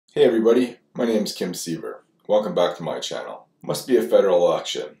Hey everybody, my name is Kim Seaver. Welcome back to my channel. Must be a federal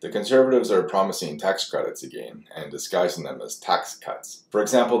election. The Conservatives are promising tax credits again and disguising them as tax cuts. For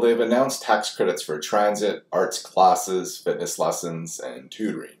example, they've announced tax credits for transit, arts classes, fitness lessons, and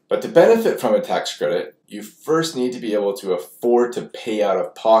tutoring. But to benefit from a tax credit, you first need to be able to afford to pay out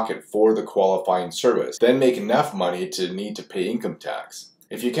of pocket for the qualifying service, then make enough money to need to pay income tax.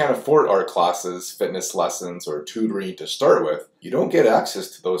 If you can't afford art classes, fitness lessons, or tutoring to start with, you don't get access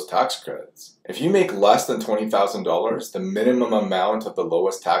to those tax credits. If you make less than $20,000, the minimum amount of the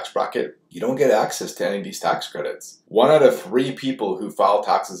lowest tax bracket, you don't get access to any of these tax credits. 1 out of 3 people who file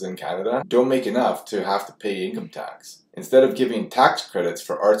taxes in Canada don't make enough to have to pay income tax. Instead of giving tax credits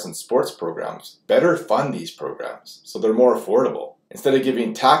for arts and sports programs, better fund these programs so they're more affordable. Instead of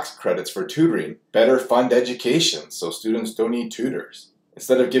giving tax credits for tutoring, better fund education so students don't need tutors.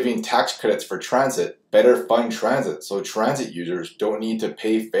 Instead of giving tax credits for transit, better fund transit so transit users don't need to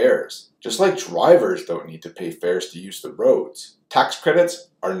pay fares. Just like drivers don't need to pay fares to use the roads. Tax credits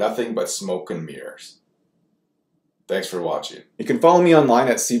are nothing but smoke and mirrors. Thanks for watching. You can follow me online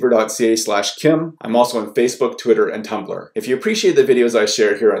at seaver.ca/Kim. I'm also on Facebook, Twitter, and Tumblr. If you appreciate the videos I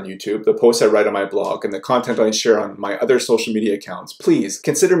share here on YouTube, the posts I write on my blog, and the content I share on my other social media accounts, please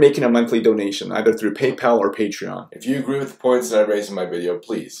consider making a monthly donation either through PayPal or Patreon. If you agree with the points that I raised in my video,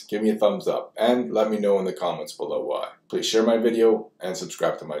 please give me a thumbs up and let me know in the comments below why. Please share my video and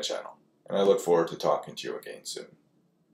subscribe to my channel. And I look forward to talking to you again soon.